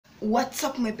What's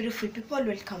up, my beautiful people?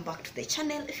 Welcome back to the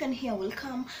channel. If you're new here,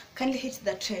 welcome. Kindly hit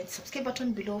that red subscribe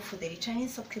button below for the returning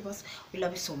subscribers. We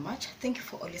love you so much. Thank you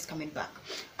for always coming back.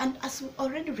 And as we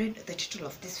already read the title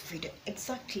of this video,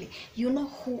 exactly, you know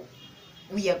who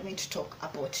we are going to talk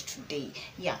about today.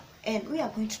 Yeah, and we are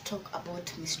going to talk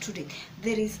about Miss Trudy.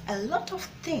 There is a lot of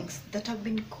things that have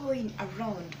been going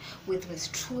around with Miss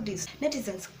Trudy's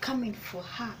netizens coming for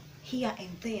her here and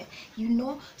there,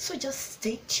 so just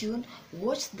stay tuned,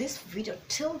 watch this video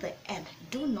till the end,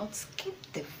 do not skip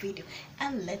the video,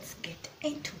 and let's get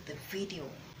into the video.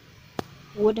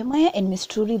 Wodemaya and Miss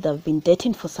Trudy, they've been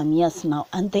dating for some years now,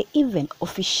 and they even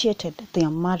officiated their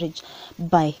marriage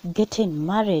by getting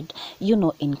married,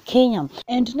 in Kenya.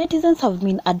 And netizens have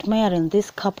been admiring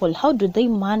this couple. How do they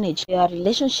manage their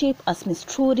relationship as Miss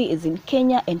Trudy is in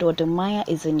Kenya and Wodemaya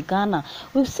is in Ghana?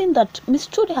 We've seen that Miss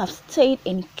Trudy have stayed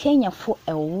in Kenya for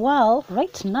a while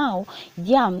right now,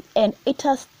 and it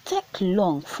has take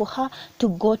long for her to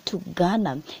go to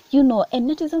Ghana, and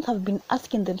netizens have been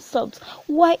asking themselves,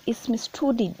 why is Miss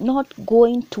Trudy not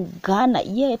going to Ghana,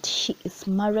 yet she is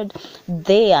married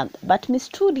there? But Miss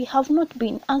Trudy have not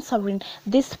been answering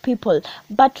these people.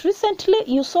 But recently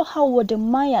you saw how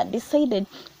Wodemaya decided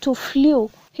to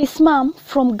flew his mom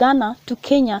from Ghana to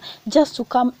Kenya just to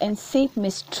come and see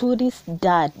Miss Trudy's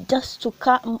dad, just to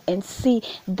come and see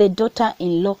the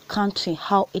daughter-in-law country,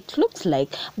 how it looks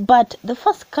like. But the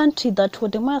first country that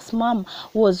Wodemaya's mom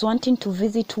was wanting to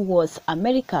visit was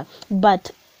America.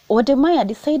 But Wodemaya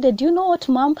decided, you know what,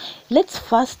 mom, let's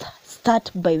first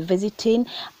start by visiting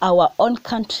our own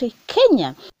country,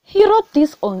 Kenya. He wrote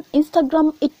this on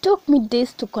Instagram. It took me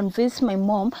days to convince my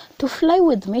mom to fly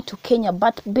with me to Kenya,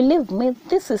 but believe me,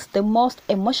 this is the most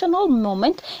emotional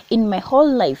moment in my whole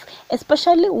life,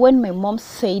 especially when my mom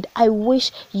said, I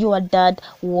wish your dad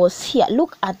was here.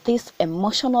 Look at this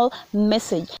emotional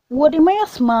message.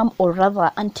 Wodemaya's mom, or rather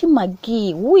Auntie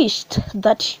Maggie, wished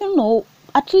that,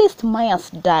 at least Maya's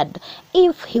dad,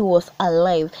 if he was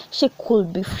alive, she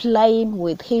could be flying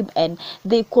with him and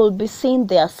they could be seeing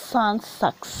their son's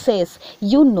success,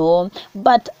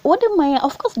 But Wodemaya,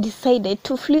 of course, decided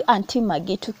to fly Auntie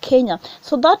Maggie to Kenya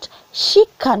so that she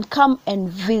can come and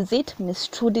visit Miss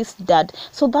Trudy's dad,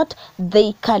 so that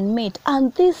they can meet.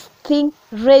 And this thing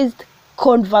raised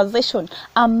conversation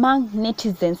among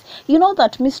netizens. You know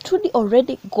that Miss Trudy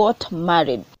already got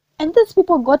married. And these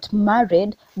people got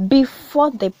married before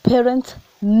the parents'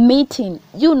 meeting,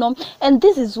 and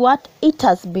this is what it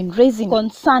has been raising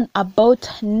concern about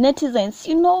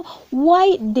netizens.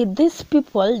 Why did these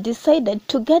people decided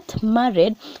to get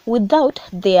married without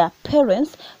their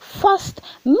parents' first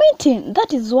meeting?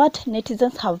 That is what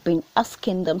netizens have been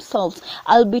asking themselves.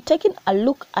 I'll be taking a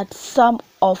look at some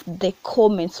of the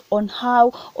comments on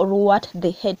how or what they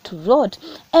had to wrote.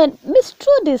 And Miss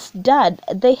Trudy's dad,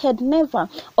 he had never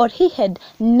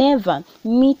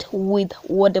meet with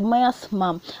Wodemaya's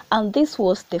mom, and this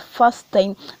was the first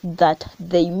time that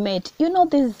they met.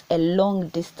 This is a long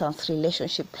distance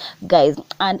relationship, guys,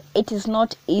 and it is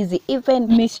not easy.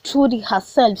 Even Miss Trudy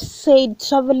herself said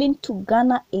traveling to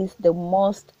Ghana is the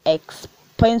most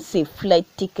expensive flight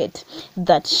ticket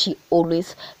that she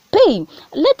always pay.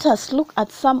 Let us look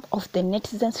at some of the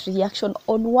netizens' reaction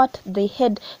on what they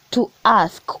had to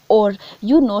ask, or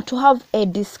to have a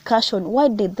discussion. Why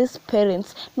did these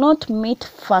parents not meet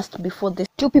first before these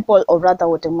two people, or rather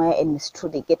Wodemaya and Miss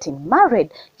Trudy, getting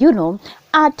married?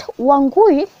 At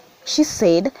Wangui, she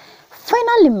said,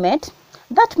 finally met.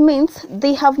 That means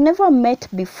they have never met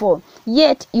before,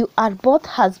 yet you are both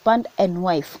husband and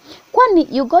wife.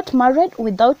 Kwani, you got married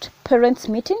without parents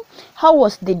meeting? How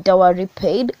was the dowry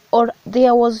paid, or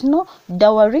there was no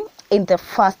dowry in the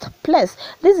first place?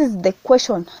 This is the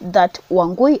question that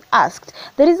Wangui asked.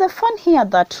 There is a fan here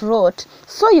that wrote,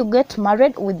 so you get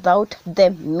married without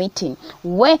them meeting.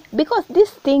 Where? Because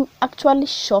this thing actually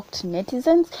shocked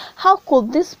netizens. How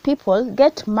could these people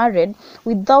get married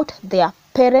without their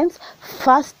parents'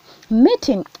 first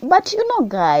meeting? But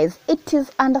guys, it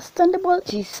is understandable.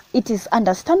 It is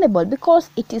understandable because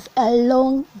it is a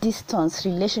long distance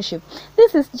relationship.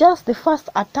 This is just the first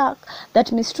attack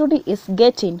that Miss Trudy is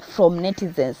getting from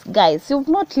netizens. Guys, you've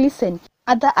not listened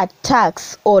other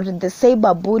attacks or the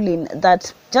cyberbullying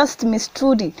that just Miss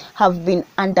Trudy have been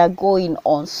undergoing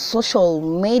on social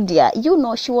media.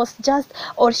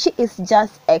 She is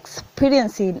just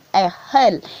experiencing a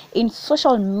hell in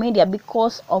social media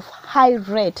because of high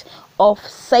rate of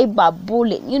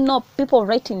cyberbullying. You know, people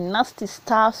writing nasty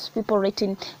stuff, people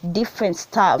writing different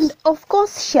stuff. And of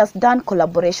course, she has done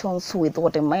collaborations with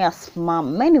Wodemaya's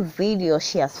mom. Many videos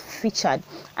she has featured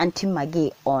Auntie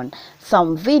Maggie on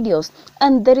some videos.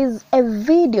 And there is a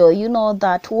video, you know,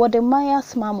 that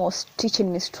Wodemaya's mom was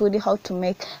teaching Miss Trudy how to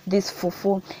make this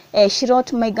fufu. She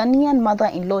wrote, "My Ghanaian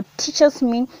mother-in-law teaches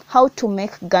me how to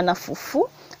make Ghana fufu,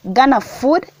 Ghana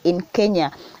food in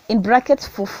Kenya, in brackets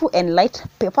fufu and light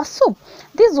pepper soup."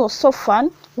 This was so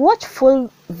fun. Watch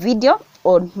full video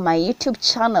on my YouTube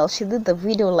channel. She did the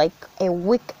video like a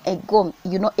week ago.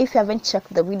 You know, if you haven't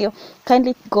checked the video,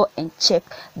 kindly go and check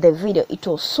the video. It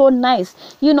was so nice,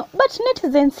 you know. But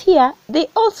netizens here, they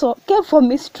also came for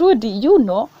Miss Trudy, you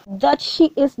know, that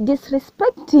she is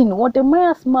disrespecting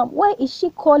Wodemaya's mom. Why is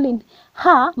she calling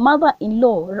her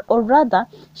mother-in-law? Or rather,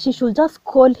 she should just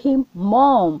call him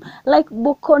mom. Like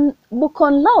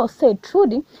Bukon Lao said,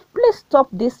 "Trudy, please stop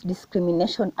this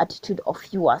discrimination attitude of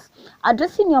yours.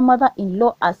 Addressing your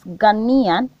mother-in-law as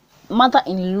Ghanaian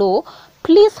mother-in-law,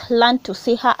 please learn to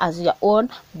see her as your own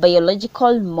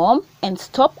biological mom and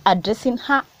stop addressing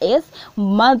her as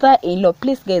mother-in-law."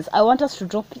 Please guys, I want us to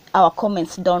drop our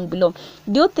comments down below.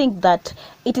 Do you think that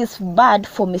it is bad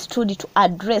for Miss Trudy to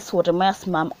address Wodemaya's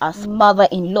mom as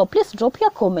mother-in-law? Please drop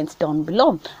your comments down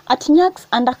below. At Nyax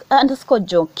underscore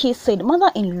Jonki said,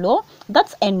 "Mother-in-law,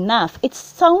 that's enough. It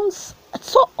sounds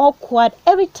so awkward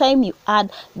every time you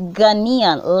add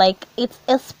Ghanaian, like it's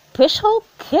a special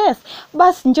case."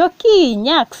 But Njoki,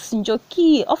 Nyax,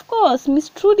 Njoki, of course, Miss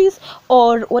Trudy's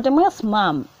or Wodemaya's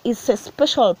mom is a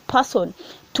special person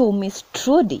to Miss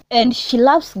Trudy, and she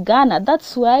loves Ghana.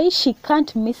 That's why she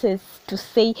can't miss to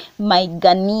say my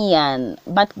Ghanaian.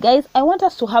 But guys, I want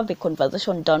us to have a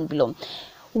conversation down below.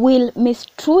 Will Miss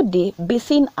Trudy be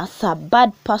seen as a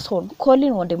bad person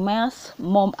calling Wodemaya's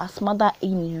mom as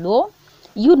mother-in-law?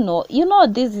 You know,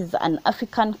 this is an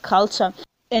African culture.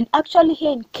 And actually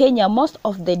here in Kenya, most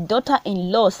of the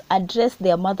daughter-in-laws address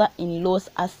their mother-in-laws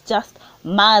as just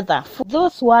mother.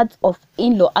 Those words of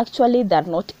in-law, actually they're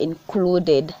not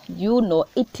included. You know,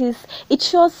 it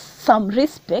shows some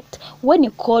respect when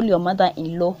you call your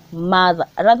mother-in-law mother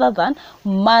rather than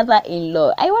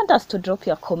mother-in-law. I want us to drop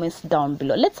your comments down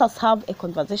below. Let's us have a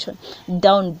conversation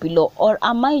down below. Or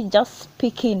am I just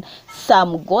speaking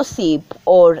some gossip,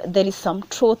 or there is some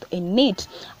truth in it?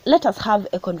 Let us have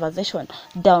a conversation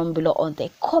down below on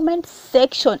the comment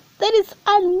section. There is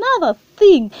another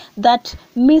thing that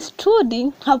Miss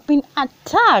Trudy have been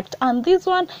attacked, and this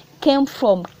one came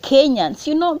from Kenyans.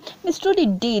 You know, Miss Trudy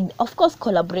did, of course,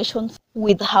 collaborations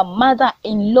with her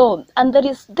mother-in-law, and there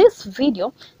is this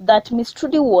video that Miss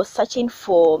Trudy was searching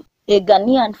for a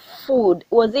Ghanaian food.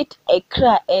 Was it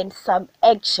ekra and some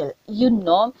eggshell, you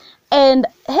know? And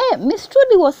hey, Miss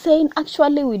Trudy was saying,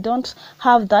 actually we don't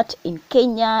have that in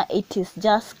Kenya, it is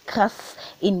just cuss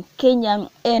in Kenya.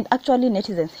 And actually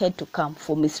netizens had to come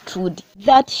for Miss Trudy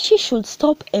that she should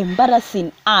stop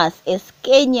embarrassing us as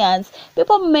Kenyans.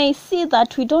 People may see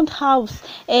that we don't have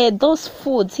those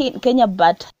foods here in Kenya,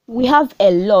 but we have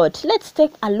a lot. Let's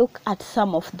take a look at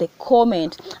some of the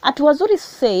comments. At Wazuri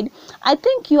said, "I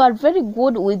think you are very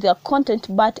good with your content,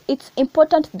 but it's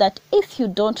important that if you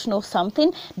don't know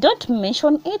something, don't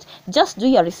mention it. Just do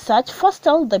your research. First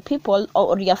tell the people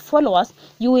or your followers.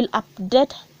 You will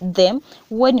update them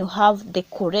when you have the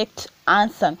correct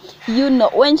answer." You know,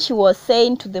 when she was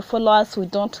saying to the followers, we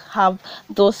don't have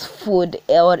those food,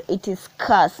 or it is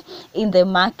scarce in the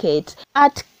market.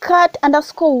 At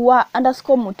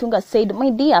cat_wa_mutunga said,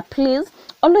 "My dear, please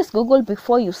always Google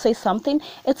before you say something.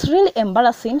 It's really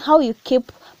embarrassing how you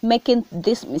keep making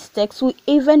these mistakes. We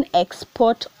even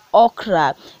export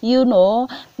okra." You know,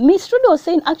 Miss Trudy was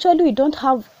saying, actually we don't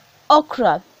have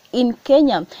okra in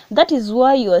Kenya. That is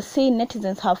why you are saying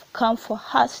netizens have come for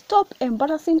her. Stop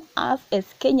embarrassing us as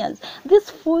Kenyans. This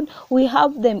food, we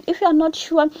have them. If you are not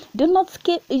sure, do not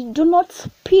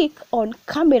speak on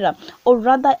camera, or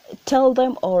rather tell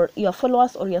them or your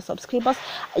followers or your subscribers.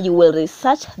 You will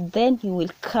research, then you will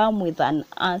come with an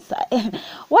answer.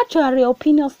 What are your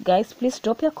opinions, guys? Please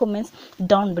drop your comments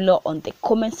down below on the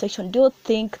comment section. Do you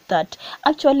think that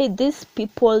actually these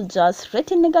people just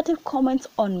writing negative comments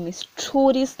on Miss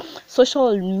Trudy's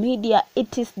social media,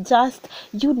 it is just,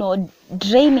 you know,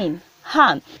 draining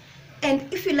her? And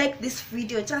if you like this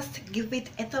video, just give it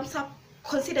a thumbs up.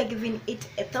 Consider giving it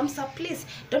a thumbs up. Please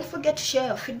don't forget to share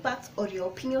your feedbacks or your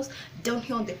opinions down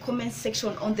here on the comment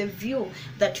section on the view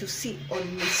that you see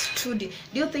on Miss Trudy.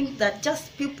 Do you think that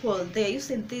just people, they're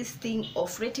using this thing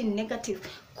of rating negative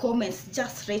comments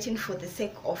just writing for the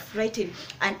sake of writing,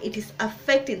 and it is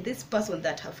affecting this person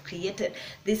that have created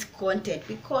this content,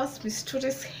 because Miss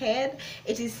Trudy's head,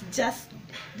 it is just,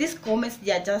 these comments,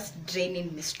 they are just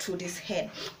draining Miss Trudy's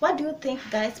head. What do you think,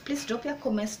 guys? Please drop your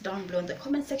comments down below in the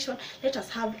comment section. Let us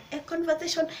have a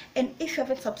conversation. And if you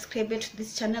haven't subscribed to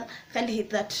this channel, kindly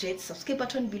hit that red subscribe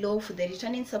button below. For the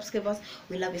returning subscribers,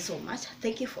 we love you so much.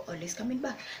 Thank you for always coming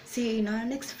back. See you in our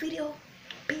next video.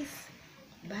 Peace.